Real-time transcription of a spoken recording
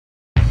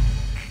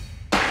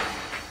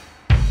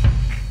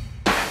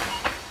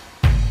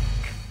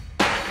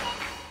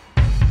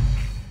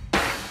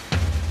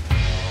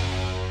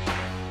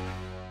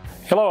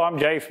Hello, I'm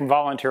Jay from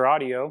Volunteer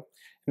Audio,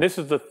 and this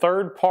is the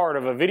third part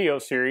of a video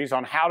series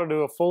on how to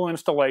do a full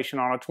installation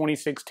on a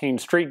 2016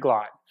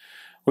 Streetglide.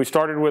 We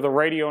started with a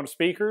radio and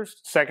speakers,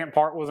 second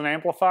part was an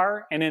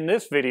amplifier, and in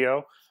this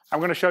video I'm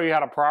going to show you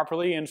how to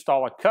properly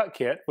install a cut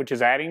kit, which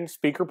is adding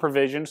speaker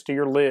provisions to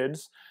your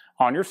lids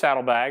on your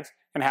saddlebags,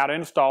 and how to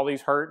install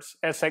these Hertz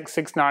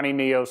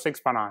SX690NEO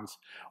 6x9s.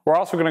 We're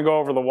also going to go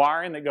over the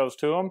wiring that goes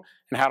to them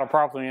and how to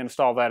properly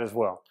install that as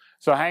well.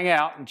 So hang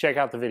out and check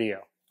out the video.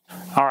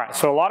 Alright,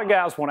 so a lot of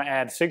guys want to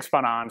add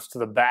 6x9s to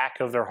the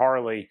back of their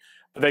Harley,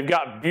 but they've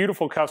got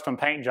beautiful custom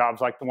paint jobs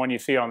like the one you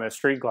see on this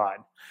Streetglide.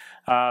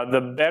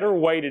 The better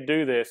way to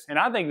do this, and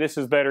I think this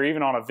is better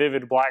even on a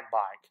vivid black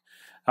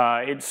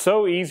bike, it's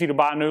so easy to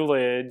buy new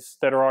lids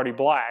that are already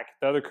black.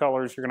 The other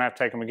colors you're going to have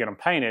to take them and get them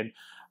painted,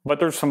 but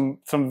there's some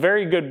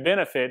very good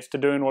benefits to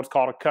doing what's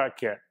called a cut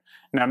kit.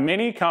 Now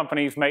many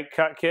companies make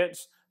cut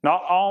kits.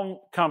 Not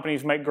all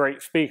companies make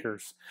great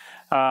speakers.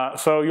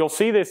 So you'll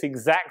see this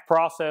exact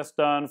process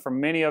done from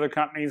many other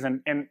companies,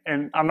 and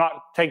I'm not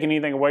taking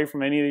anything away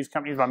from any of these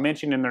companies by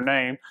mentioning their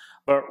name,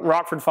 but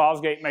Rockford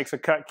Fosgate makes a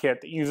cut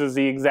kit that uses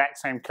the exact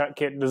same cut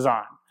kit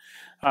design.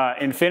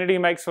 Infinity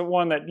makes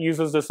one that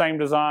uses the same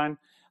design.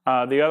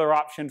 The other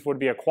options would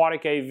be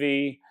Aquatic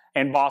AV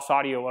and Boss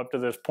Audio up to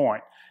this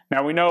point.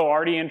 Now we know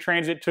already in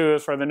transit to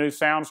us are the new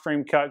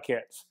SoundStream cut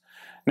kits.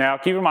 Now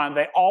keep in mind,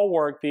 they all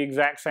work the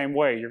exact same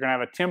way. You're going to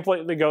have a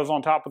template that goes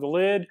on top of the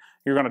lid,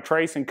 you're going to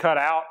trace and cut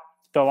out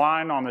the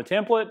line on the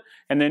template,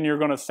 and then you're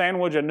going to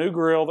sandwich a new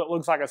grill that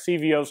looks like a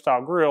CVO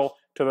style grill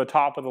to the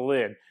top of the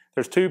lid.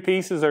 There's two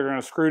pieces that are going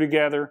to screw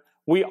together.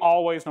 We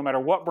always, no matter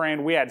what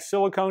brand, we add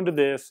silicone to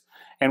this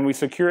and we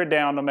secure it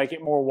down to make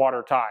it more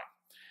watertight.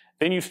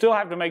 Then you still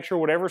have to make sure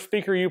whatever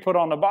speaker you put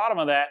on the bottom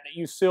of that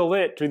you seal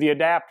it to the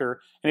adapter,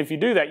 and if you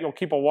do that you'll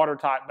keep a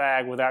watertight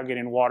bag without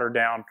getting water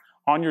down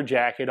on your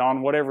jacket,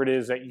 on whatever it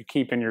is that you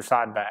keep in your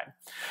side bag.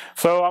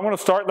 So I'm going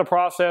to start the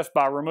process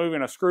by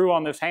removing a screw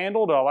on this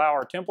handle to allow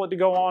our template to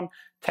go on,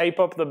 tape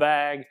up the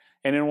bag,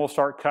 and then we'll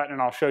start cutting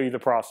and I'll show you the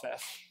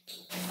process.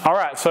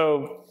 Alright,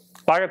 so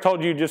like I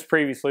told you just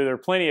previously, there are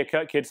plenty of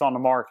cut kits on the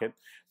market.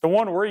 The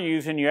one we're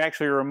using, you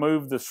actually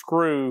remove the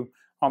screw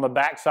on the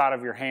back side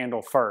of your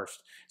handle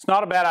first. It's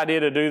not a bad idea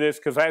to do this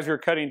because as you're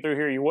cutting through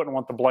here you wouldn't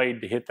want the blade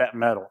to hit that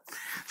metal.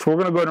 So we're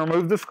going to go ahead and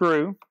remove the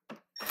screw.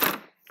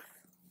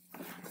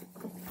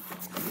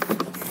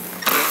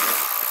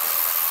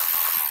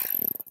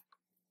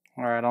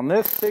 Alright, on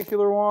this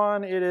particular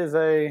one, it is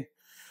a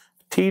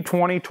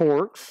T20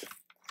 Torx.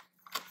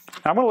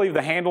 I'm going to leave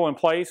the handle in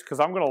place because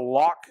I'm going to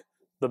lock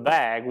the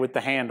bag with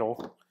the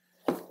handle,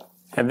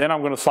 and then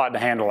I'm going to slide the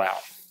handle out.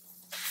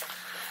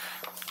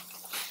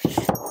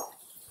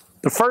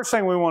 The first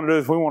thing we want to do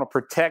is we want to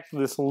protect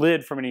this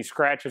lid from any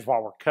scratches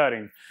while we're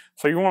cutting.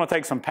 So you want to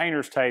take some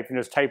painter's tape and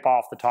just tape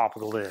off the top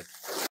of the lid.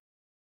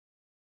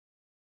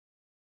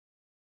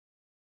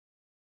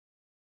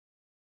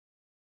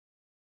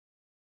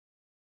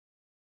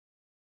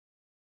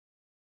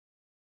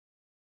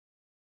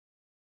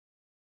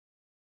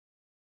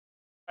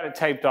 It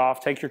taped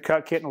off, take your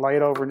cut kit and lay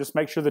it over and just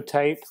make sure the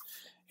tape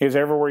is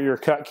everywhere your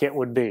cut kit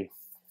would be.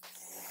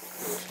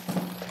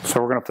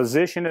 So we're going to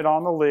position it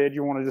on the lid.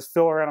 You want to just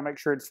feel around and make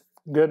sure it's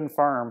good and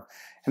firm.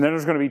 And then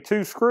there's going to be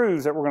two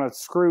screws that we're going to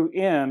screw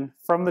in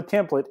from the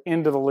template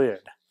into the lid.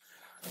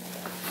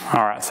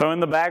 Alright, so in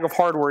the bag of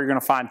hardware you're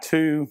going to find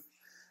two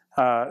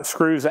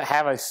screws that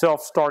have a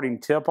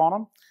self-starting tip on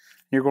them.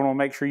 You're going to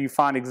make sure you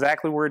find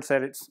exactly where it's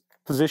at its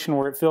position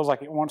where it feels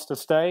like it wants to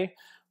stay.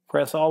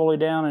 Press all the way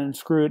down and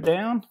screw it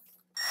down.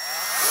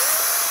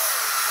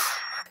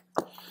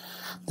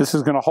 This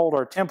is going to hold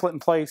our template in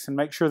place and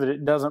make sure that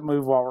it doesn't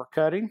move while we're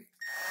cutting.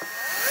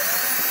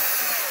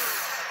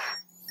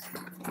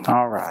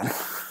 All right.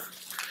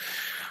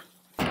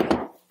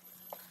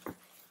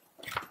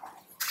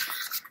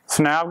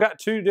 So now I've got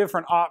two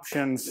different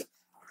options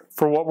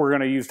for what we're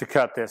going to use to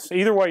cut this.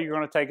 Either way, you're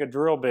going to take a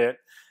drill bit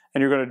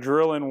and you're going to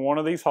drill in one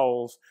of these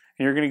holes,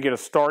 and you're going to get a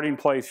starting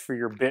place for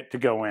your bit to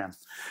go in.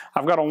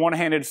 I've got a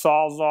one-handed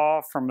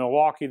Sawzall from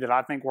Milwaukee that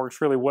I think works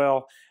really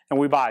well, and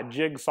we buy a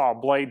jigsaw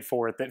blade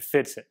for it that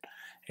fits it.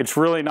 It's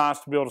really nice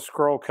to be able to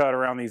scroll cut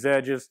around these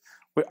edges.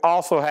 We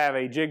also have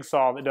a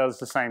jigsaw that does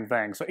the same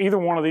thing. So either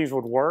one of these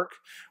would work.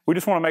 We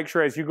just want to make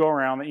sure as you go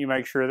around that you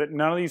make sure that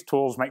none of these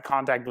tools make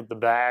contact with the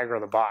bag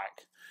or the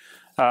bike.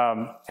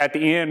 At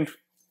the end,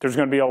 there's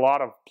going to be a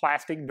lot of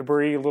plastic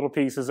debris, little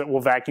pieces that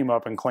we'll vacuum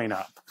up and clean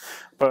up.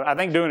 But I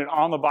think doing it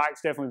on the bike is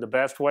definitely the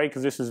best way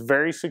because this is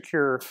very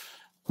secure,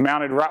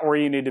 mounted right where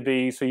you need to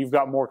be, so you've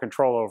got more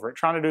control over it.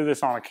 Trying to do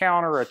this on a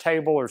counter, a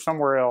table, or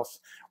somewhere else,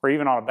 or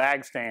even on a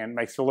bag stand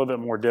makes it a little bit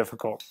more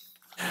difficult.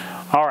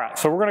 Alright,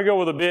 so we're going to go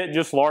with a bit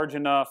just large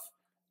enough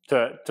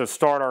to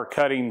start our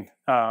cutting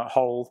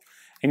hole.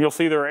 And you'll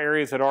see there are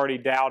areas that are already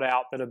dowed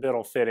out that a bit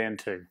will fit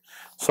into.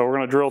 So we're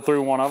going to drill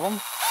through one of them.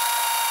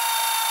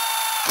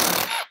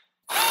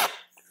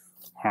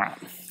 Alright.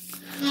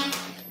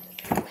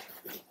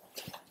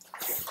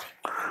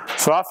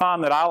 So I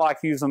find that I like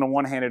using the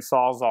one-handed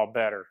Sawzall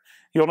better.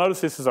 You'll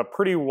notice this is a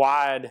pretty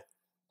wide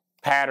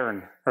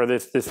pattern or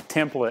this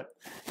template.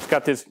 It's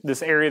got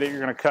this area that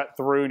you're going to cut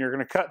through, and you're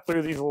going to cut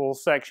through these little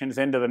sections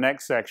into the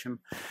next section.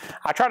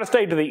 I try to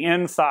stay to the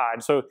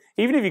inside, so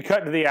even if you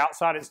cut to the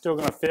outside, it's still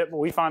going to fit, but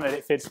we find that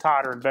it fits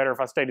tighter and better if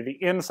I stay to the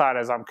inside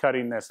as I'm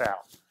cutting this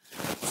out.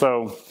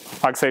 So,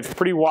 like I say, it's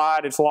pretty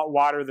wide. It's a lot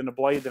wider than the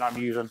blade that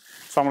I'm using,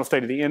 so I'm going to stay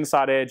to the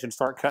inside edge and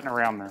start cutting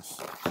around this.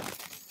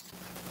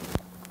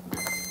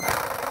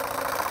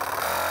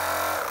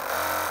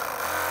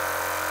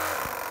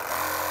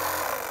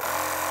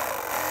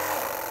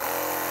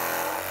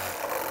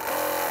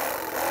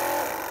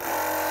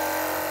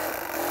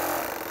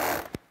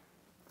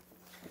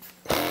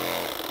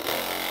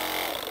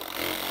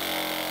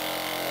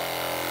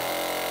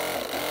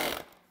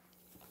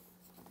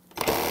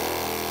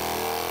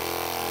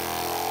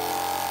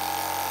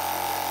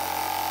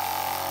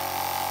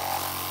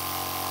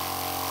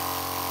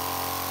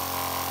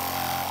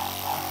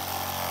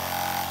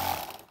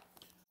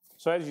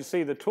 So as you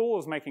see, the tool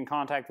is making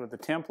contact with the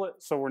template,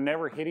 so we're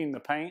never hitting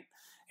the paint,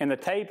 and the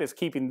tape is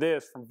keeping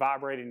this from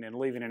vibrating and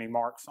leaving any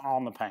marks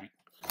on the paint.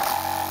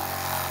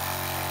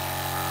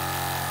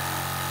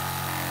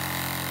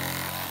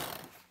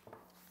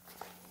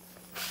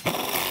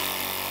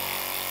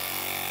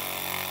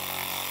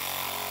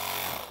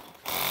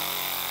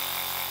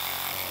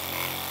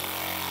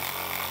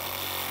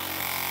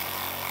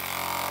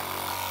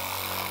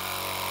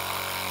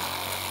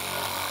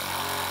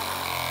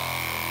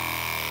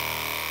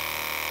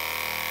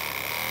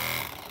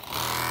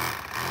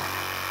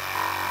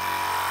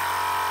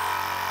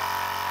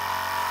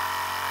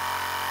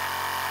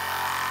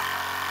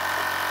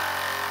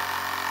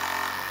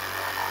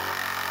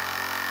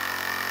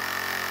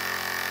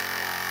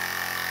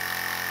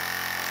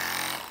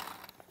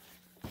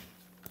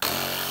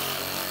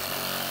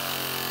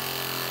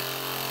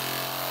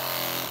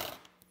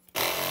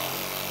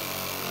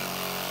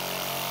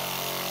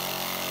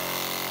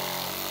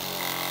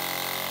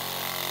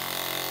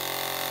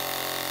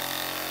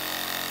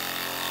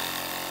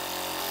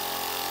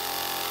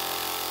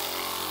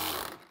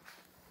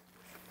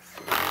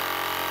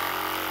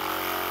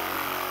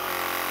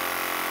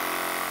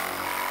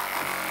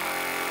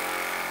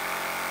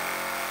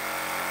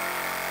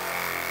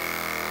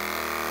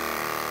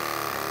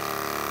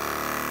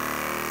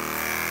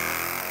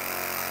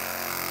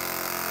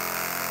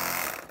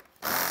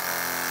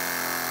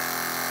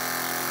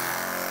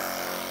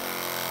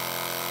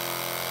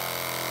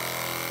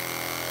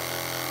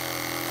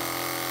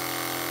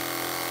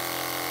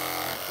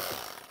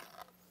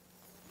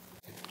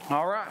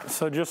 All right,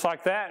 so just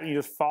like that, you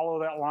just follow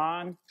that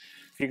line.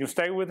 If you can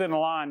stay within the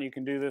line, you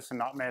can do this and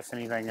not mess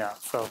anything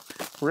up. So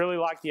really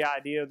like the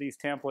idea of these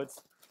templates.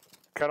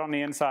 Cut on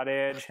the inside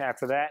edge.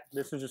 After that,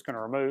 this is just going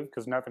to remove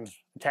because nothing's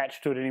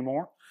attached to it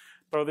anymore.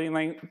 Throw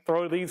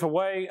these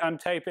away,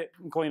 untape it,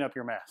 and clean up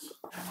your mess.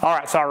 All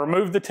right, so I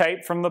removed the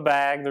tape from the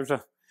bag. There's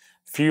a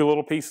few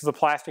little pieces of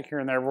plastic here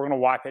and there. We're going to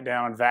wipe it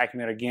down and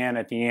vacuum it again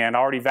at the end. I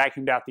already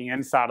vacuumed out the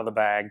inside of the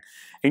bag.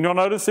 And you'll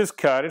notice this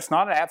cut. It's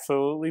not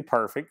absolutely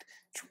perfect.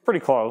 It's pretty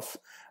close.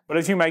 But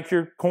as you make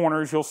your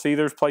corners, you'll see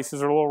there's places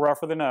that are a little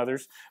rougher than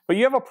others. But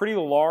you have a pretty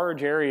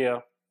large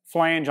area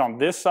flange on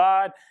this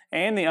side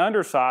and the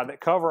underside that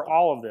cover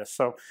all of this.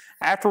 So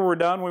after we're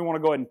done, we want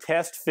to go ahead and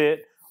test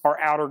fit our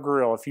outer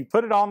grill. If you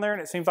put it on there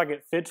and it seems like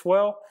it fits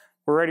well,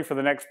 we're ready for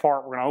the next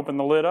part. We're going to open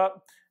the lid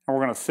up and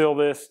we're going to seal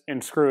this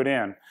and screw it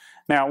in.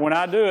 Now, when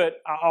I do it,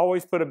 I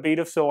always put a bead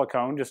of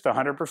silicone, just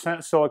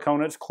 100%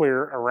 silicone that's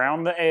clear,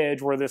 around the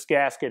edge where this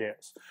gasket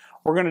is.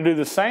 We're going to do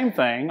the same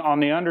thing on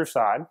the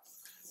underside.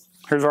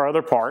 Here's our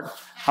other part.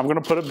 I'm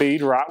going to put a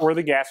bead right where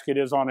the gasket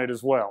is on it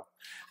as well.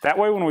 That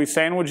way, when we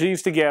sandwich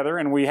these together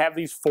and we have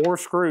these 4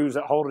 screws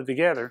that hold it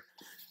together,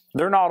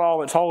 they're not all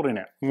that's holding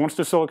it. Once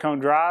the silicone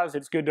dries,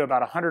 it's good to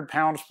about 100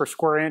 pounds per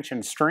square inch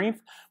in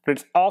strength, but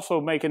it's also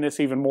making this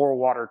even more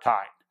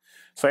watertight.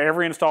 So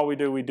every install we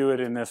do it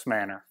in this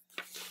manner.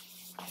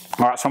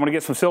 All right, so I'm going to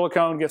get some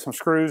silicone, get some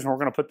screws, and we're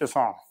going to put this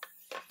on.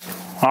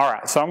 All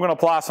right, so I'm going to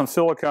apply some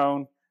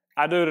silicone.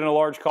 I do it in a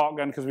large caulk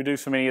gun because we do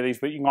so many of these,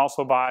 but you can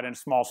also buy it in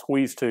small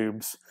squeeze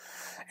tubes.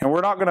 And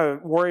we're not going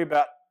to worry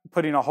about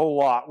putting a whole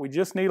lot. We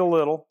just need a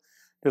little,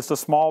 just a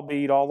small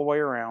bead all the way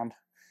around.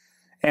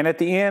 And at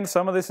the end,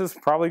 some of this is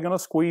probably going to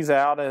squeeze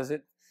out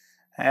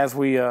as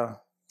we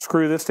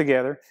screw this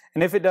together.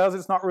 And if it does,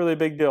 it's not really a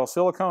big deal.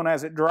 Silicone,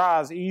 as it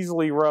dries,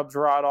 easily rubs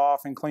right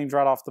off and cleans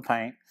right off the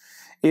paint.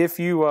 If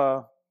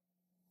you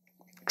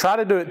try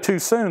to do it too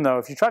soon, though,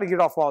 if you try to get it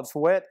off while it's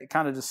wet, it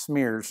kind of just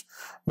smears.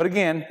 But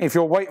again, if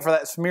you'll wait for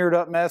that smeared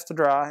up mess to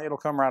dry, it'll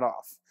come right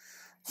off.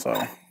 So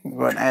we'll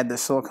go ahead and add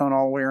this silicone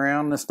all the way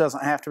around. This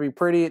doesn't have to be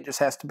pretty, it just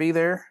has to be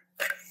there.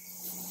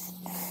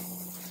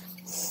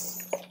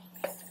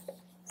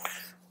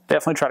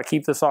 Definitely try to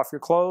keep this off your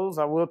clothes.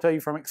 I will tell you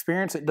from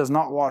experience, it does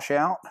not wash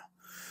out.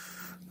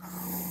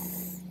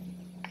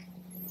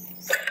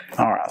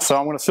 All right, so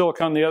I'm going to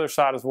silicone the other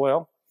side as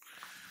well.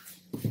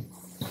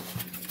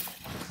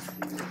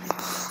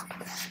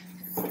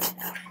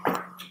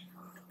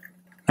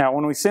 Now,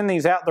 when we send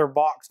these out, they're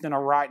boxed in a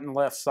right and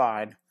left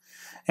side.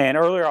 And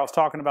earlier I was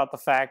talking about the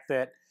fact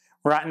that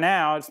Right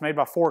now, it's made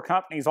by 4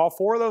 companies. All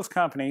 4 of those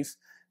companies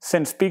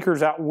send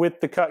speakers out with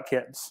the cut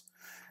kits.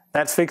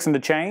 That's fixing to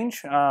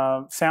change.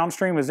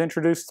 SoundStream has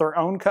introduced their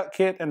own cut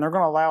kit, and they're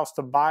going to allow us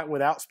to buy it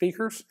without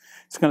speakers.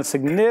 It's going to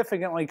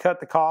significantly cut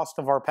the cost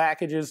of our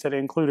packages that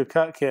include a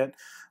cut kit,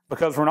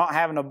 because we're not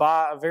having to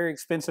buy a very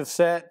expensive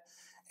set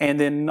and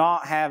then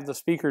not have the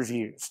speakers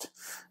used.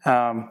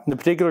 The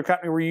particular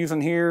company we're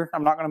using here,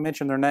 I'm not going to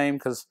mention their name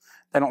because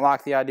they don't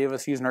like the idea of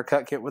us using our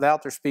cut kit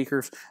without their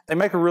speakers. They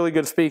make a really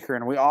good speaker,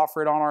 and we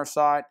offer it on our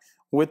site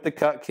with the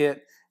cut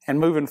kit. And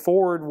moving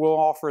forward, we'll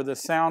offer the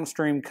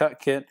SoundStream cut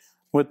kit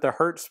with the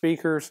Hertz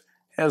speakers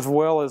as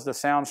well as the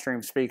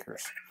SoundStream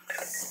speakers.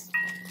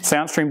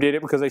 SoundStream did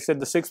it because they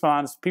said the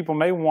 6x9s, people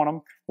may want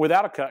them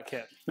without a cut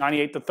kit.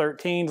 98 to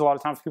 13s, a lot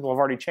of times people have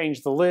already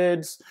changed the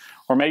lids,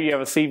 or maybe you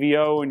have a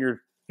CVO and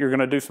you're going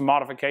to do some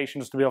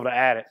modifications to be able to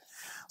add it.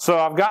 So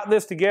I've got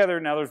this together.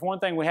 Now there's one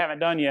thing we haven't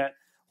done yet.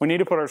 We need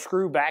to put our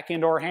screw back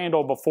into our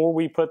handle before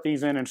we put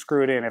these in and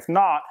screw it in. If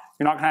not,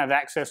 you're not going to have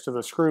access to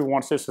the screw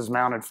once this is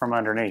mounted from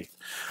underneath.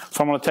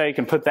 So I'm going to take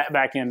and put that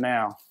back in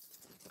now.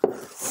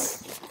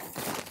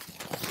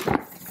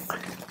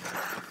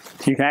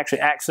 You can actually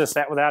access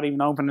that without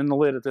even opening the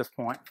lid at this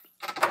point.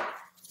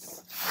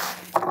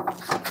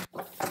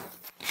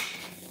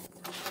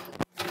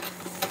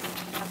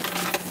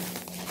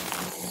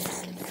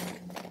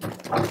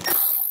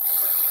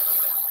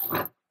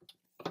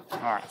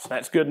 All right, so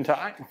that's good and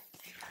tight.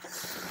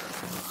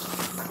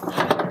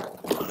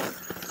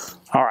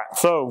 All right,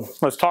 so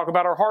let's talk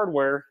about our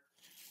hardware.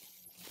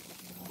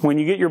 When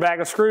you get your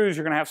bag of screws,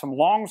 you're going to have some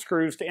long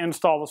screws to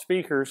install the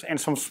speakers and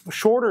some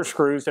shorter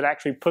screws that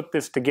actually put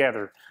this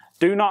together.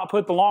 Do not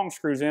put the long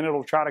screws in,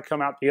 it'll try to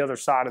come out the other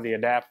side of the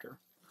adapter.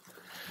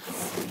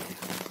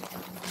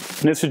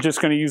 And this is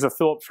just going to use a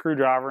Phillips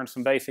screwdriver and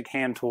some basic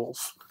hand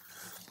tools.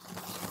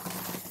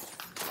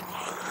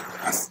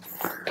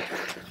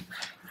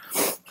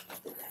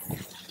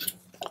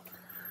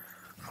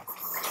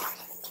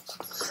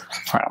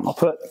 All right, I'm going to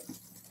put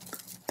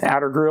the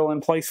outer grill in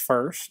place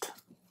first.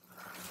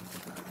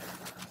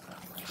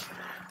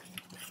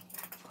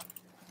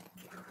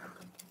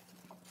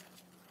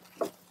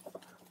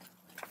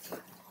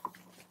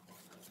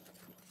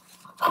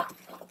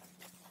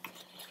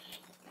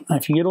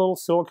 If you get a little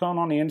silicone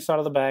on the inside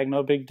of the bag,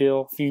 no big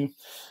deal. If you,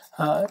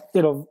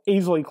 it'll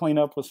easily clean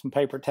up with some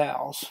paper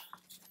towels.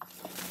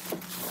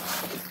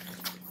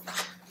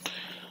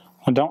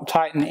 And don't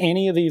tighten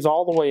any of these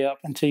all the way up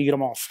until you get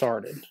them all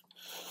started.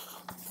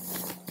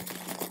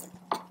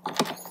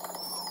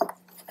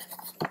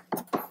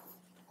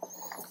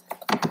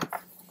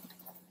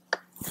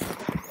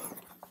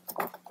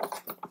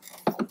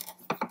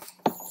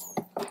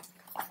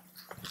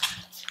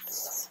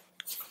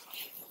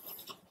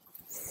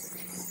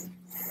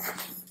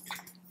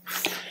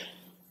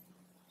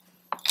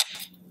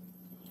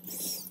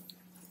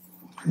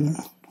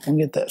 We'll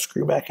get that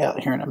screw back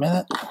out here in a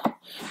minute.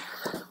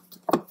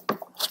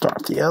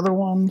 Start the other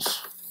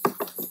ones.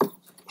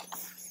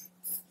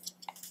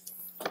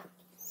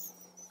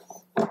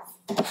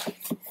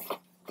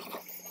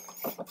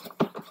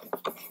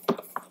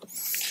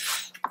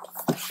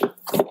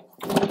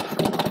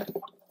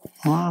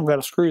 Well, I've got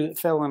a screw that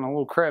fell in a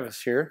little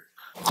crevice here.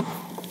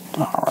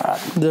 All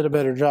right, did a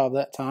better job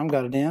that time,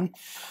 got it in.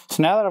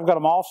 So now that I've got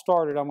them all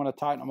started, I'm going to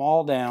tighten them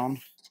all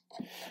down.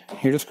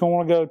 You're just going to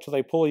want to go till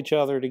they pull each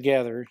other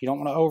together. You don't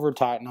want to over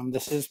tighten them.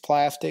 This is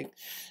plastic,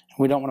 and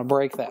we don't want to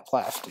break that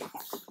plastic.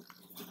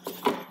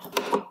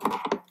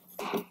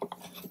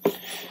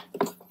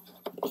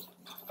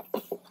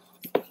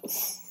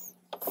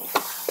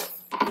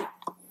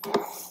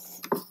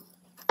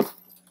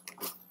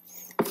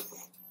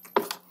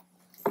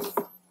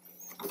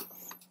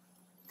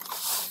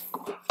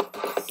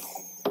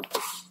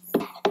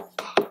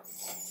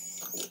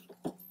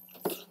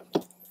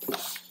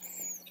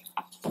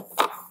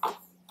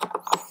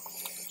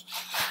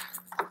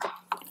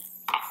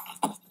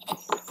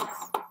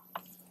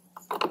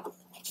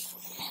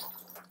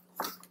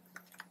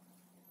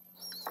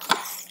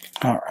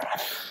 All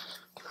right.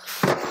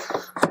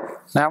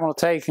 Now I'm going to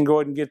take and go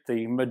ahead and get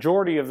the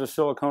majority of the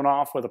silicone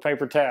off with a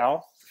paper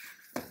towel.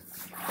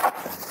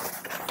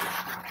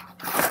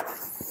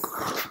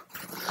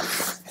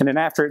 And then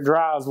after it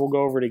dries, we'll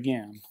go over it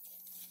again.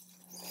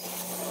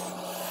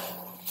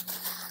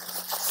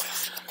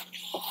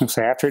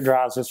 So after it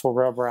dries, this will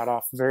rub right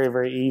off very,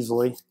 very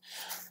easily.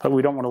 But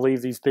we don't want to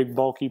leave these big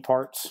bulky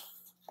parts.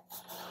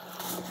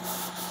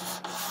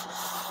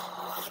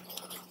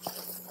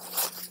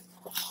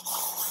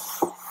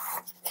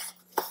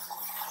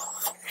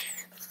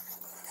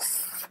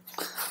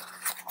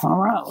 All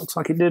right, looks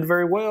like it did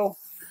very well.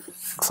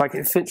 Looks like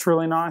it fits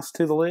really nice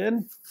to the lid.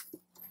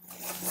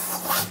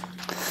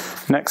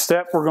 Next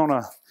step, we're going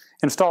to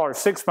install our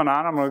 6x9.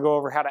 I'm going to go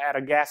over how to add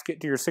a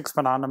gasket to your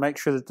 6x9 to make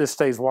sure that this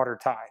stays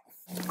watertight.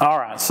 All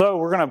right, so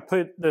we're going to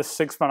put this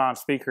 6x9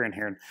 speaker in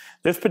here.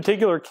 This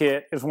particular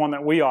kit is one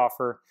that we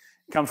offer.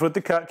 It comes with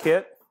the cut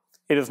kit.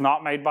 It is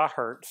not made by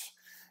Hertz.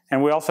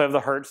 And we also have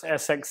the Hertz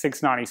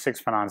SX690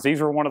 6x9s. These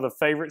were one of the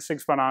favorite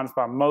 6x9s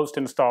by most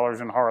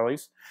installers in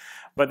Harleys,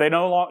 but they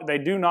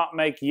do not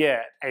make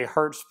yet a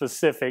Hertz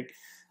specific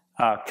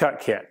cut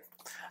kit.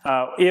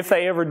 If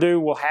they ever do,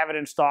 we'll have it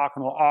in stock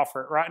and we'll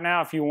offer it. Right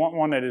now, if you want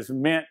one that is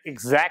meant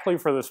exactly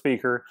for the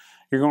speaker,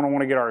 you're going to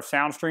want to get our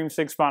Soundstream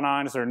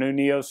 6x9s, our new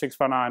Neo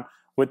 6x9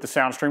 with the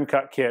Soundstream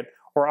cut kit,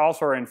 or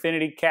also our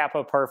Infinity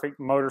Kappa Perfect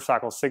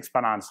Motorcycle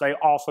 6x9s. They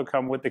also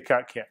come with the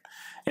cut kit.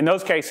 In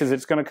those cases,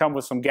 it's going to come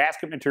with some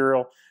gasket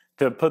material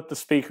to put the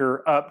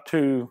speaker up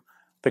to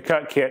the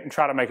cut kit and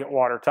try to make it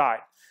watertight.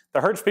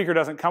 The Hertz speaker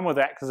doesn't come with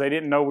that because they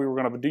didn't know we were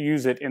going to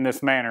use it in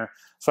this manner.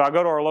 So I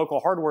go to our local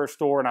hardware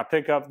store and I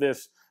pick up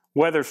this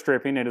weather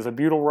stripping. It is a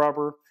butyl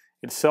rubber.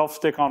 It's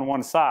self-stick on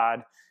one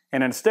side.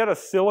 And instead of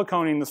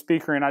siliconing the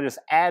speaker in, I just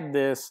add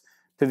this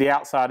to the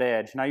outside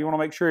edge. Now you want to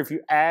make sure if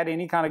you add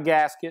any kind of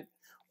gasket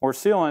or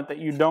sealant that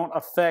you don't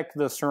affect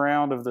the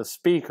surround of the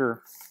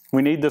speaker.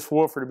 We need this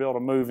woofer to be able to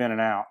move in and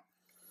out.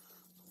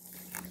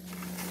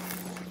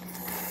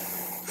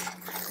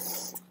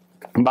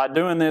 And by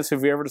doing this,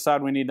 if we ever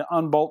decide we need to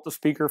unbolt the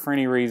speaker for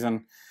any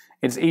reason,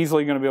 it's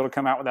easily going to be able to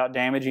come out without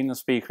damaging the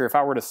speaker. If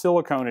I were to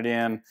silicone it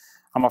in,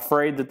 I'm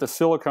afraid that the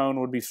silicone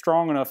would be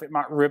strong enough it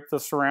might rip the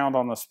surround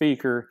on the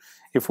speaker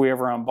if we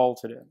ever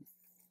unbolted it.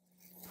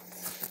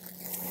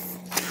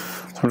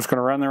 I'm just going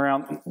to run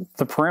around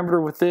the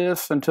perimeter with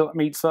this until it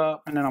meets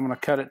up, and then I'm going to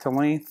cut it to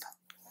length.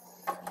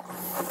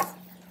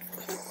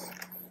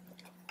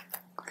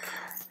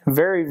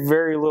 Very,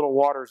 very little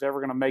water is ever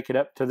going to make it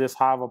up to this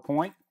high of a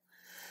point.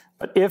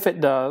 But if it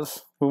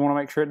does, we want to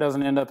make sure it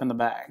doesn't end up in the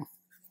bag.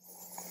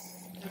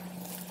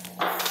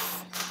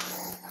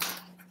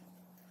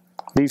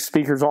 These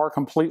speakers are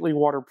completely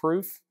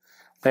waterproof.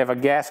 They have a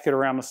gasket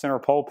around the center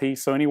pole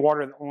piece, so any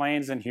water that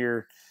lands in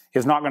here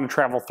is not going to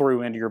travel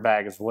through into your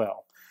bag as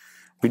well.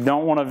 We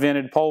don't want a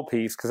vented pole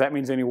piece because that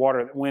means any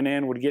water that went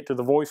in would get to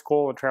the voice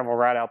coil and travel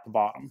right out the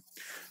bottom.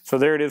 So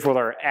there it is with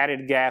our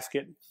added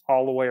gasket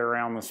all the way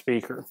around the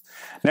speaker.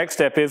 Next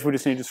step is we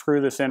just need to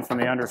screw this in from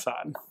the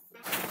underside.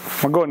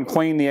 I'll go ahead and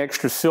clean the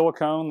extra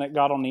silicone that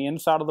got on the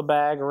inside of the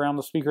bag around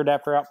the speaker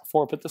adapter out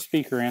before I put the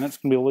speaker in. It's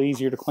going to be a little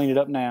easier to clean it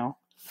up now.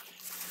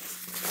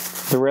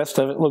 The rest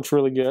of it looks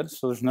really good,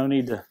 so there's no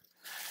need to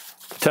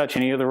touch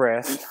any of the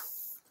rest.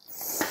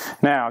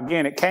 Now,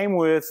 again, it came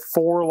with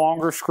 4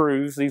 longer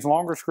screws. These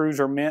longer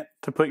screws are meant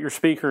to put your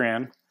speaker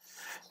in.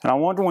 And I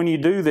want when you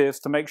do this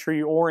to make sure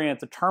you orient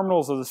the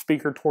terminals of the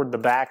speaker toward the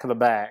back of the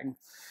bag.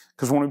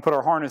 Because when we put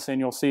our harness in,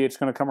 you'll see it's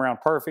going to come around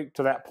perfect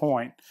to that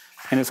point,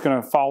 and it's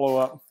going to follow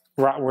up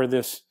right where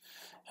this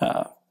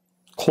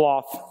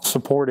cloth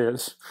support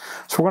is.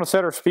 So we're going to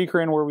set our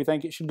speaker in where we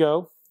think it should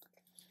go.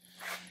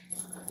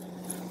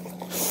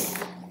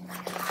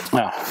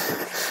 Now,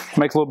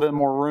 make a little bit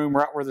more room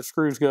right where the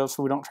screws go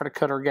so we don't try to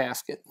cut our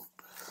gasket.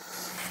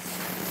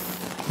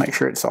 Make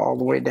sure it's all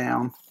the way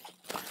down.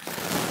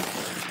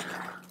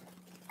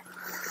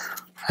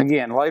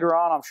 Again, later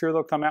on, I'm sure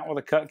they'll come out with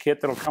a cut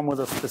kit that'll come with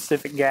a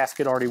specific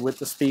gasket already with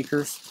the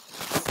speakers.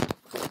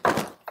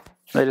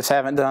 They just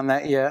haven't done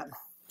that yet.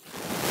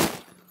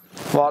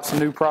 Lots of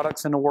new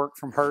products in the work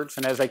from Hertz,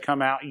 and as they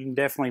come out, you can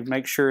definitely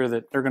make sure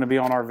that they're going to be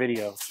on our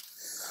videos.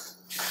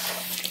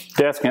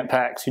 Deskant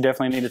packs, you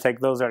definitely need to take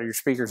those out of your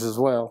speakers as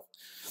well.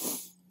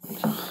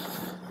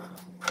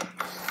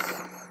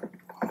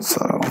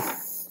 So,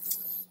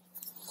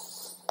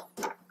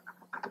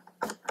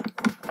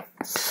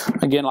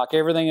 again, like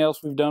everything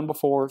else we've done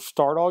before,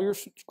 start all your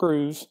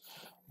screws,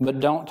 but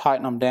don't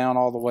tighten them down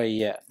all the way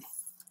yet.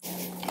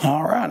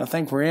 All right, I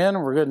think we're in,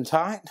 we're good and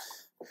tight.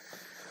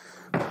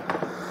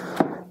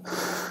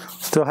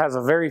 Still has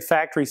a very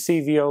factory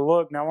CVO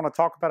look. Now I want to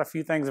talk about a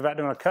few things about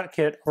doing a cut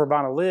kit or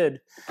buying a lid.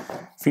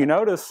 If you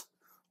notice,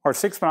 our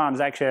 6x9 is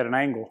actually at an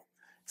angle.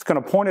 It's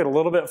going to point it a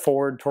little bit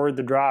forward toward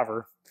the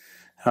driver.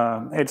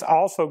 It's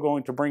also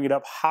going to bring it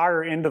up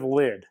higher into the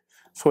lid,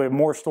 so we have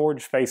more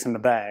storage space in the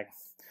bag.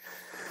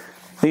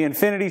 The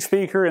Infinity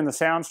speaker and the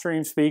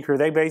Soundstream speaker,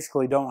 they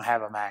basically don't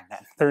have a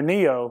magnet. They're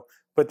Neo,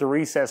 but they're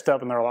recessed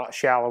up and they're a lot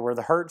shallower.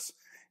 The Hertz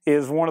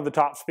is one of the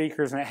top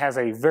speakers, and it has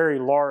a very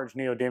large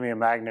neodymium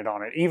magnet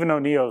on it. Even though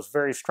Neo is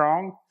very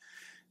strong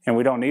and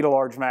we don't need a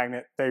large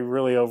magnet, they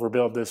really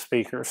overbuild this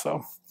speaker.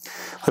 So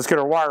let's get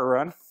our wire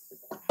run.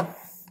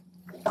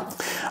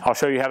 I'll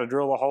show you how to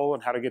drill a hole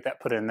and how to get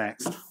that put in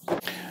next.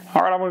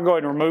 All right, I'm going to go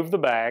ahead and remove the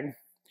bag.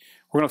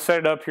 We're going to set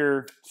it up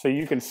here so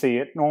you can see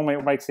it. Normally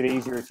it makes it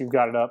easier if you've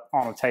got it up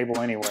on a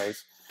table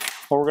anyways.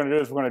 What we're going to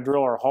do is we're going to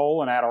drill our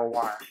hole and add our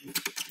wire.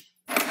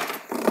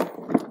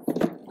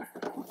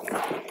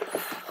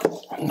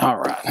 All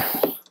right,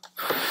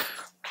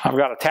 I've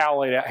got a towel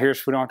laid out here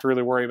so we don't have to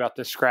really worry about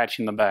this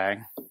scratching the bag.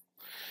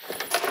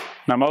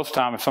 Now most of the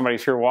time if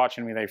somebody's here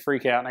watching me, they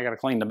freak out and I got to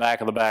clean the back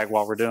of the bag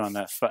while we're doing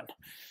this, but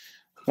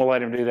we'll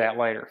let him do that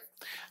later.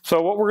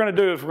 So what we're going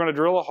to do is we're going to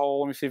drill a hole.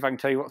 Let me see if I can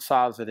tell you what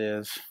size it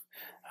is.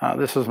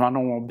 This is my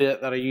normal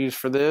bit that I use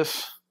for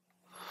this.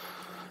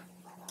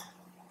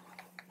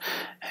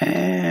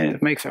 And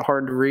it makes it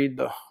hard to read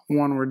the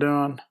one we're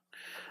doing.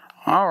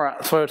 All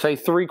right, so it's a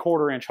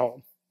 3/4 inch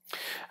hole.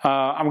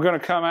 I'm going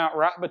to come out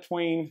right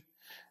between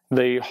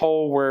the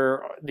hole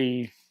where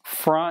the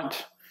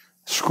front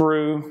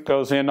screw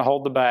goes in to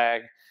hold the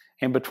bag,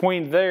 and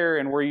between there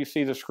and where you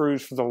see the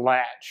screws for the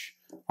latch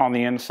on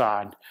the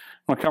inside.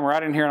 I'm going to come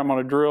right in here and I'm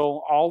going to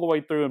drill all the way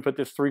through and put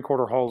this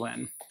 3/4 hole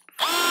in.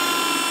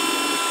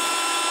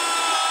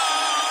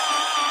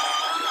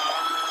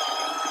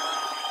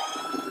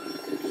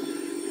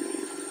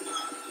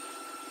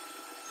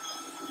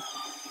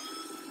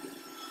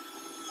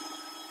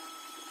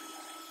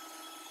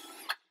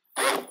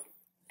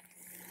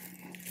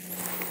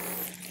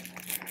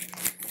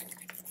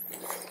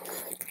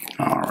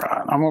 All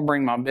right, I'm going to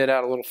bring my bit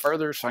out a little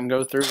further so I can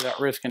go through without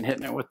risking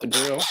hitting it with the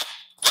drill.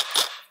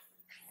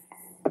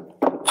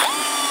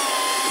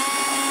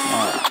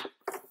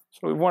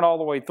 So we went all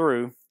the way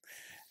through.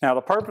 Now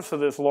the purpose of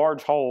this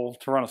large hole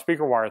to run a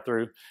speaker wire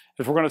through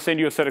is we're going to send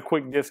you a set of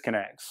quick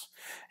disconnects.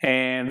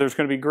 And there's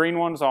going to be green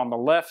ones on the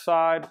left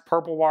side,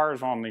 purple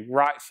wires on the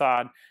right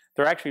side.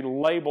 They're actually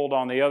labeled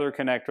on the other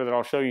connector that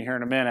I'll show you here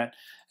in a minute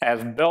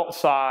as belt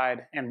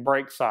side and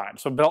brake side.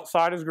 So belt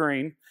side is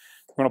green.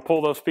 We're going to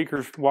pull those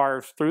speaker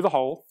wires through the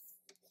hole.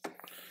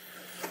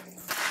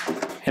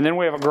 And then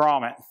we have a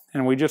grommet.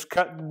 And we just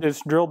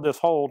drilled this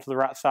hole to the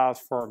right size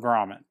for a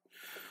grommet.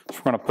 So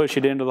we're going to push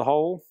it into the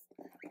hole.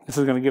 This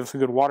is going to give us a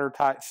good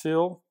watertight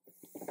seal.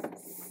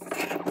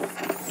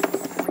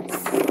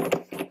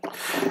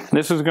 And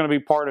this is going to be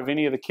part of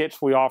any of the kits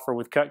we offer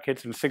with cut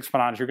kits and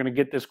 6x9s. You're going to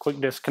get this quick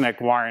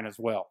disconnect wiring as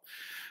well.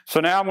 So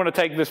now I'm going to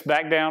take this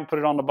back down, put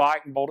it on the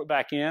bike, and bolt it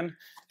back in,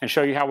 and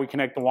show you how we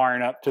connect the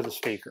wiring up to the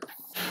speaker.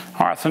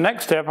 All right, so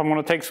next step, I'm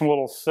going to take some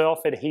little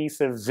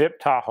self-adhesive zip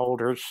tie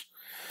holders,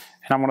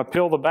 and I'm going to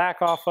peel the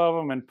back off of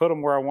them and put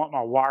them where I want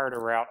my wire to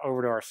route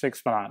over to our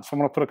 6x9. So I'm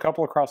going to put a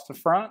couple across the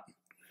front.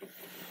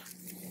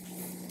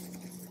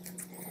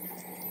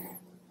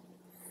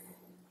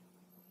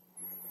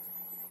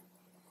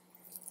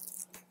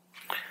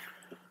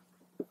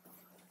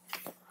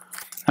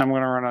 I'm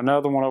going to run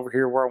another one over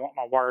here where I want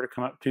my wire to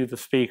come up to the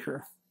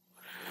speaker.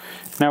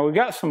 Now we've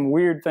got some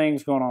weird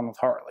things going on with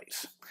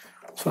Harleys.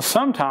 So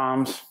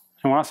sometimes,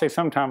 and when I say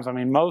sometimes, I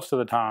mean most of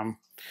the time,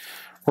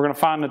 we're going to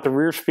find that the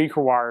rear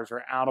speaker wires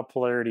are out of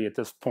polarity at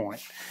this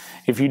point.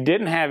 If you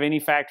didn't have any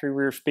factory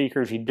rear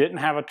speakers, you didn't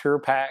have a tour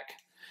pack,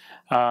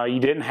 you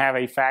didn't have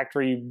a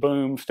factory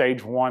boom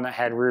stage 1 that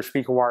had rear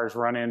speaker wires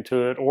run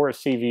into it, or a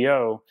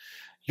CVO,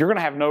 you're going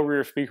to have no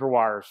rear speaker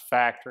wires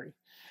factory.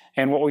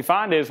 And what we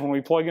find is when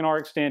we plug in our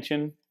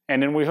extension and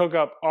then we hook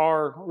up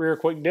our rear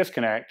quick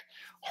disconnect,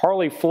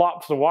 Harley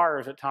flops the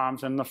wires at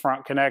times in the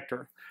front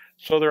connector.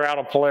 So they're out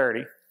of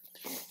polarity.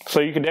 So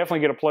you can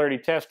definitely get a polarity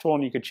test tool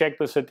and you can check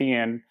this at the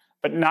end.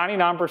 But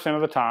 99%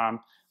 of the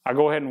time, I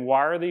go ahead and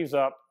wire these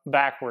up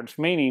backwards,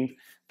 meaning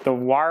the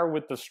wire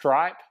with the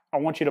stripe, I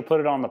want you to put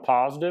it on the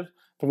positive.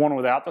 The one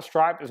without the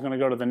stripe is going to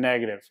go to the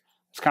negative.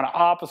 It's kind of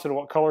opposite of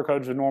what color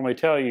codes would normally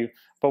tell you,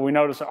 but we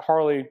notice that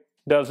Harley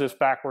does this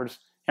backwards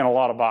in a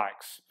lot of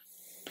bikes.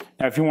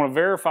 Now if you want to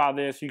verify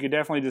this, you could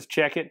definitely just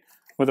check it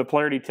with a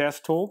polarity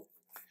test tool.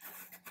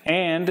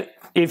 And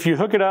if you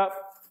hook it up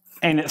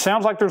and it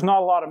sounds like there's not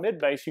a lot of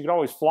mid-bass, you could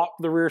always flop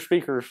the rear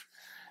speakers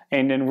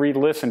and then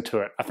re-listen to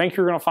it. I think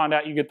you're going to find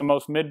out you get the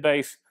most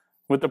mid-bass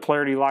with the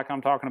polarity like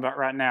I'm talking about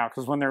right now,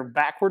 because when they're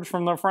backwards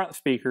from the front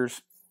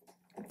speakers,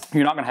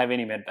 you're not going to have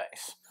any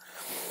mid-bass.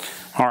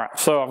 All right,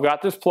 so I've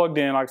got this plugged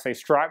in, like I say,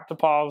 striped to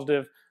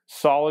positive,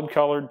 solid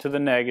colored to the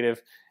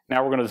negative.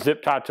 Now we're going to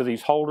zip tie to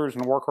these holders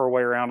and work our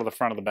way around to the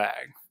front of the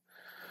bag.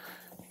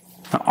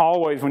 Now,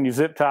 always when you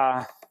zip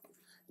tie,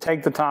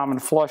 take the time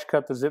and flush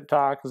cut the zip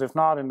tie, because if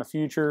not, in the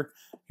future,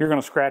 you're going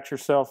to scratch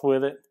yourself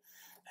with it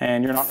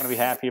and you're not going to be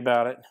happy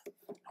about it.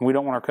 And we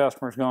don't want our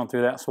customers going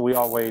through that, so we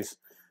always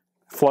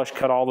flush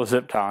cut all the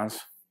zip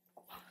ties.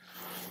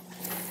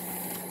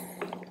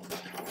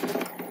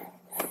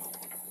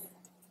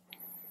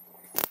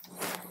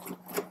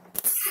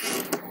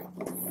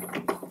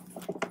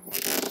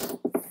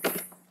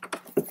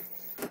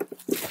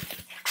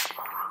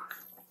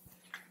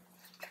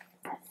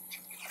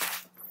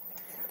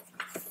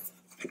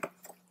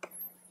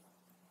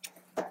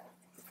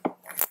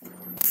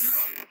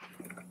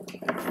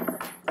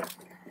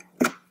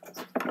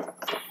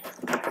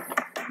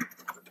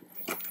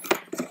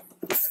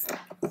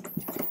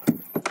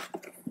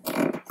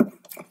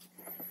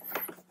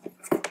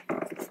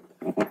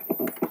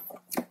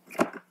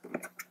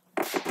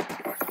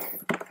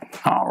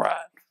 All right,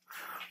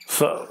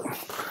 so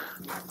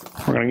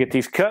we're going to get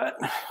these cut.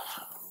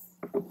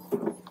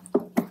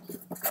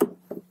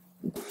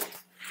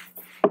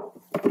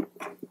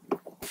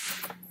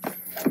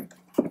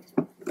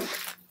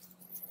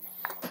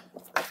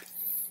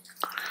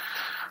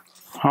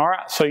 All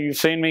right, so you've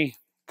seen me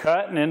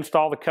cut and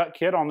install the cut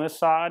kit on this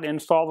side,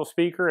 install the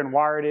speaker and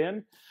wire it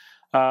in.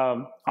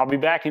 I'll be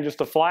back in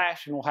just a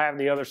flash and we'll have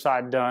the other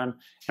side done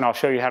and I'll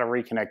show you how to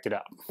reconnect it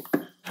up.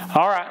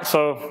 All right,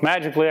 so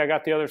magically I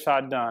got the other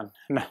side done.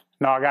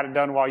 No, I got it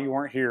done while you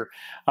weren't here.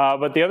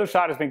 But the other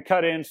side has been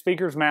cut in,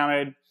 speakers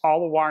mounted, all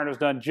the wiring is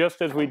done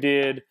just as we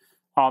did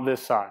on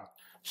this side.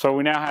 So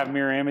we now have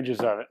mirror images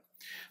of it.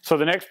 So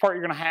the next part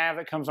you're going to have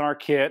that comes in our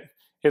kit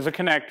is a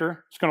connector.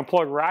 It's going to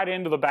plug right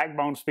into the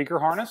backbone speaker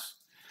harness,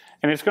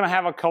 and it's going to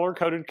have a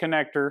color-coded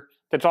connector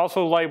that's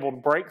also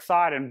labeled brake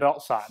side and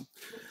belt side.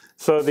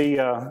 So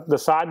the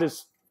side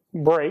that's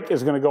brake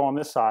is going to go on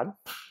this side,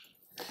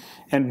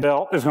 and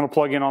belt is going to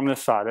plug in on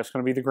this side. That's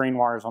going to be the green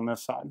wires on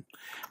this side.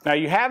 Now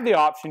you have the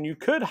option, you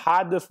could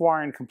hide this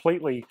wiring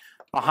completely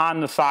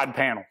behind the side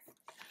panel.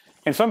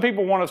 And some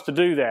people want us to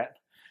do that.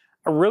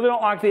 I really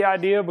don't like the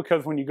idea,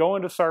 because when you go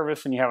into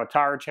service and you have a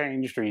tire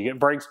changed, or you get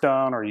brakes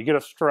done, or you get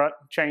a strut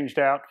changed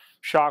out,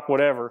 shock,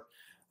 whatever,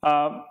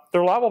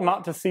 they're liable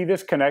not to see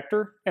this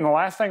connector. And the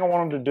last thing I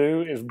want them to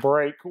do is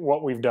break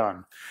what we've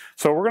done.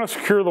 So we're going to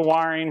secure the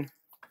wiring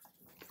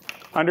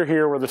under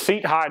here where the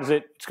seat hides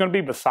it. It's going to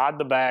be beside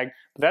the bag.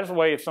 But that's the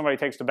way if somebody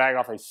takes the bag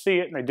off, they see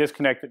it and they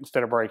disconnect it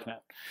instead of breaking it.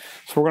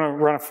 So we're going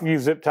to run a few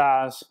zip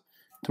ties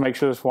to make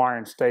sure this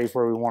wiring stays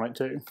where we want it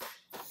to.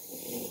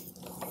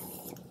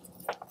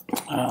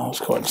 Let's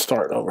go ahead and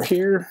start over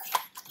here.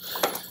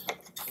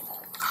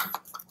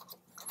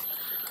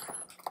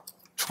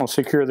 Just want to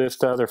secure this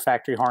to other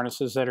factory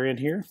harnesses that are in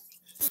here.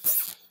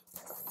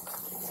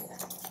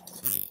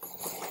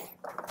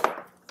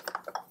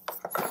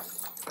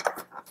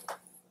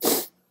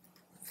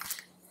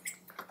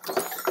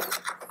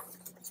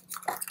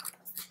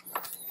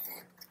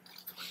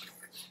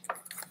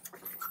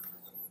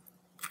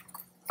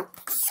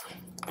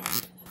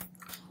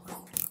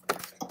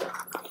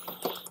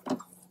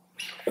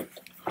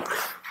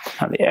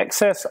 Now the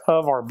excess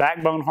of our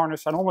backbone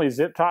harness, I normally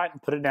zip tie it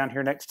and put it down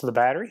here next to the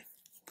battery.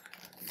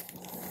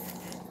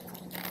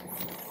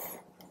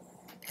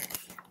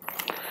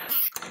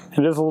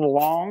 It is a little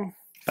long.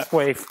 That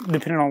way,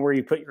 depending on where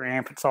you put your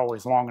amp, it's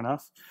always long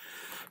enough.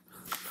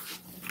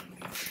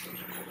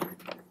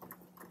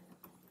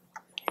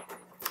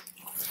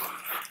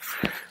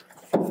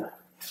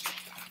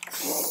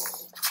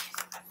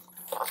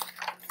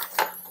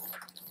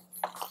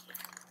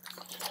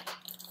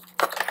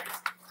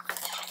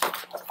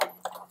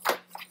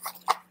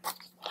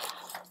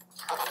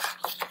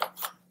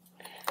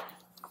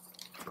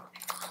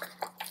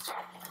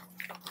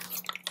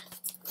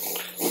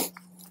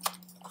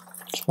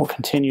 We'll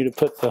continue to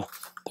put the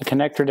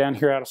connector down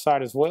here out of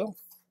sight as well.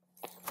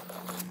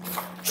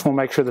 Just want to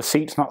make sure the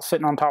seat's not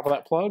sitting on top of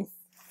that plug.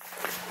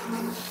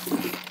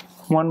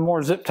 One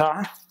more zip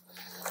tie.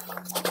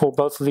 Let's pull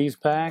both of these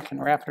back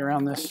and wrap it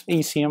around this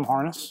ECM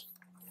harness.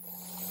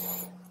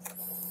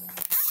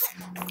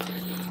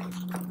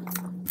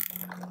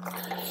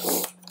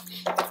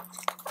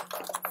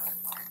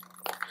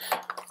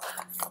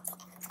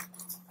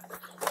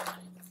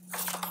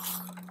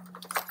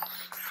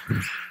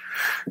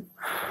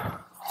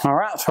 All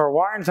right, so our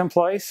wiring's in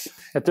place.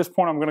 At this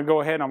point, I'm going to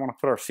go ahead and I'm going to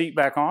put our seat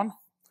back on.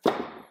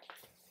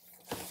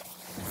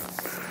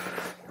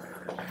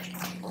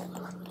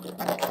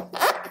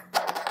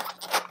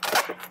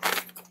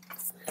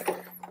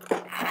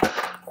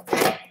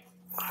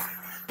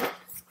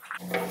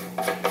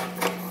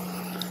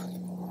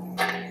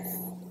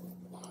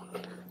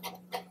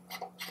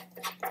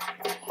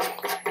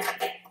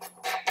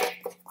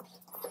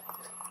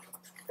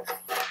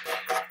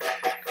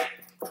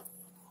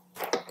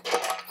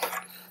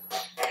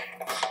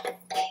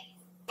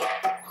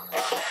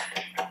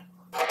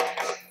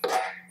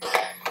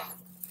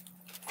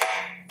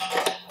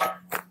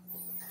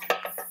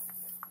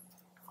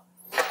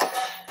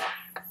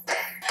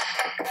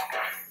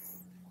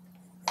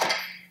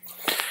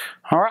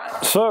 All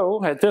right,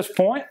 so at this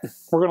point,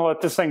 we're going to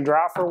let this thing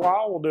dry for a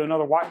while. We'll do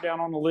another wipe down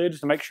on the lids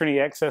to make sure any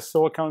excess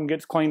silicone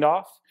gets cleaned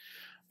off.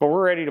 But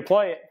we're ready to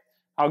play it.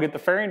 I'll get the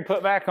fairing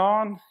put back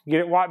on, get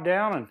it wiped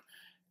down, and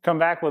come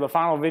back with a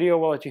final video.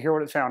 We'll let you hear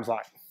what it sounds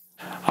like.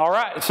 All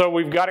right, so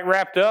we've got it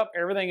wrapped up.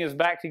 Everything is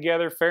back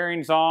together,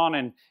 fairing's on,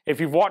 and if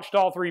you've watched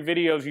all three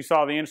videos, you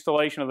saw the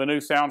installation of the new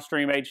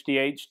SoundStream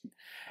HD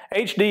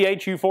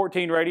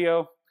HU14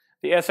 radio,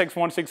 the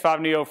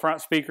SX690NEO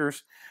front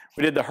speakers.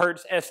 We did the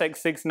Hertz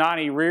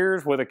SX690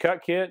 rears with a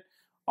cut kit,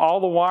 all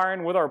the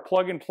wiring with our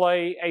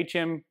plug-and-play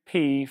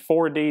HMP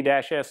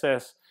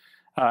 4D-SS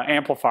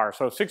amplifier.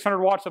 So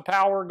 600 watts of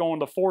power going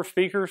to 4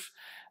 speakers.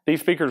 These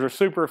speakers are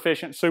super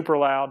efficient, super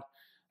loud.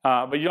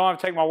 But you don't have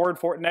to take my word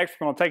for it. Next,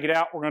 we're going to take it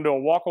out. We're going to do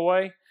a walk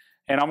away,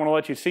 and I'm going to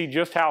let you see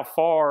just how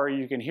far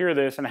you can hear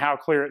this and how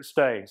clear it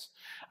stays.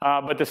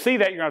 But to see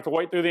that, you're going to have to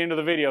wait through the end of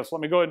the video. So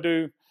let me go ahead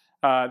and do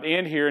the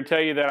end here and tell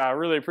you that I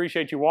really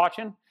appreciate you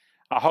watching.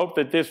 I hope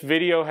that this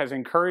video has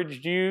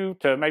encouraged you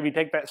to maybe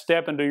take that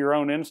step and do your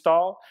own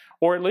install,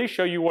 or at least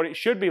show you what it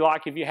should be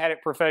like if you had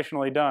it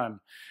professionally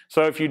done.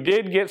 So if you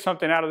did get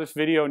something out of this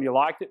video and you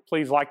liked it,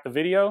 please like the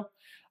video.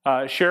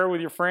 Share it with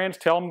your friends,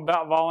 tell them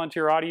about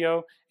Volunteer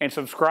Audio, and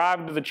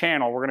subscribe to the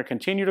channel. We're going to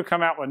continue to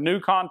come out with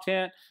new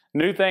content,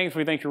 new things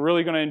we think you're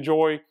really going to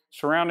enjoy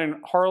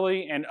surrounding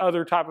Harley and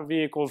other type of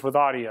vehicles with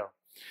audio.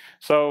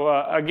 So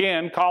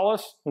again, call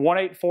us,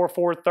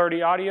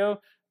 1-844-30-AUDIO.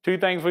 2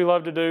 things we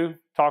love to do: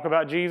 talk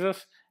about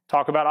Jesus,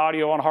 talk about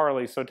audio on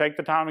Harley. So take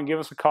the time and give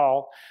us a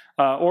call.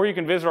 Or you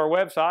can visit our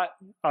website,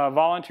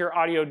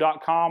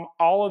 volunteeraudio.com.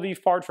 All of these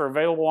parts are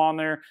available on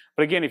there.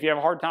 But again, if you have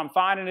a hard time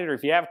finding it or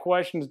if you have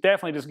questions,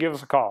 definitely just give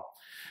us a call.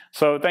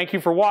 So thank you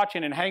for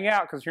watching, and hang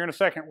out, because here in a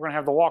second we're going to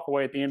have the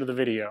walkaway at the end of the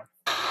video.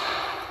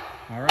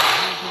 All right,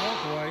 here's the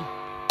walkaway.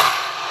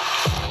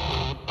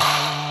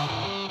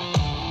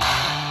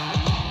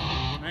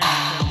 Man,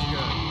 that sounds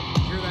good.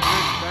 Hear that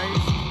rich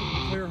bass,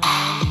 clear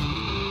hum.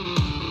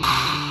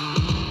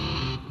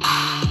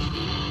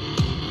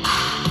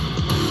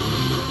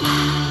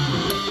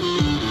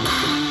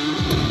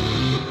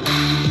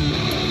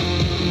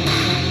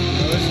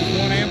 Now, this is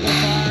one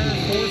amplifier,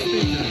 4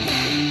 speakers.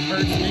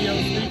 Hertz NEO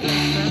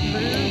speakers, front and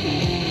rear.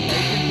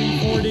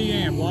 850 4D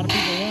amp. A lot of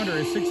people wonder,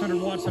 is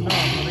 600 watts enough? I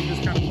think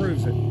this kind of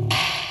proves it.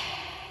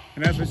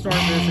 And as we start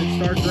this, it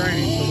starts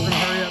raining, so we're going to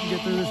hurry up and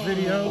get through this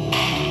video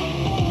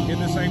and get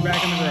this thing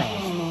back in the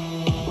garage.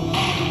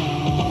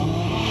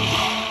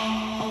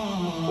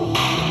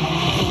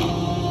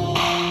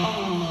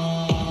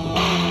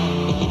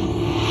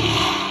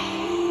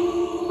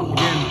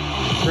 Again,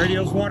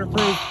 radio's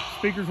waterproof,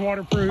 speaker's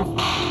waterproof,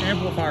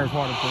 amplifier's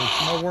waterproof.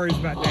 No worries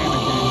about damage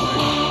or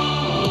anything.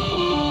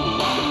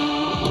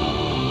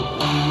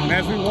 And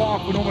as we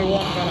walk, we normally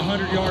walk about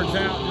 100 yards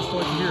out just to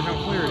let you hear how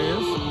clear it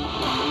is.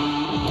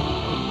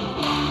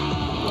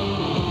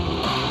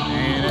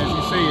 And as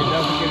you see, it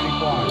doesn't get any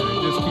quieter.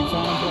 It just keeps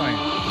on playing.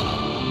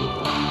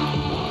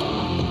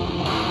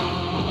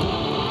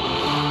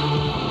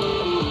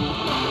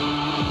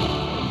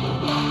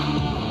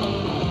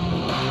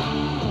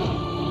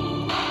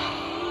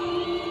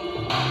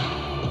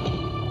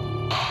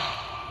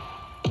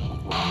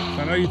 So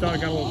I know you thought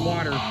it got a little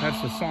quieter.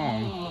 That's the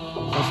song. So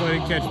let's let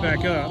it catch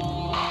back up.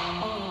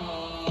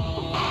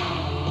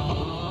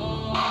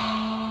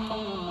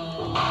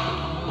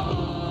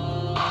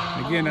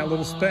 Again, that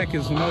little speck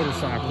is the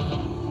motorcycle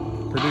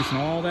producing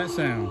all that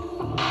sound.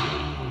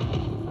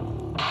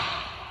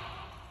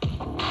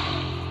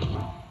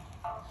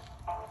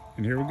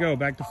 And here we go,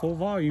 back to full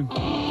volume. You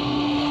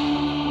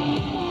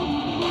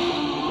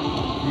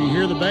can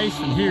hear the bass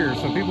from here,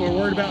 so people are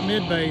worried about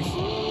mid-bass.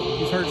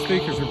 These Hertz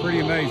speakers are pretty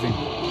amazing.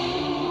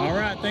 All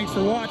right, thanks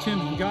for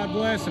watching. God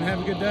bless and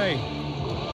have a good day.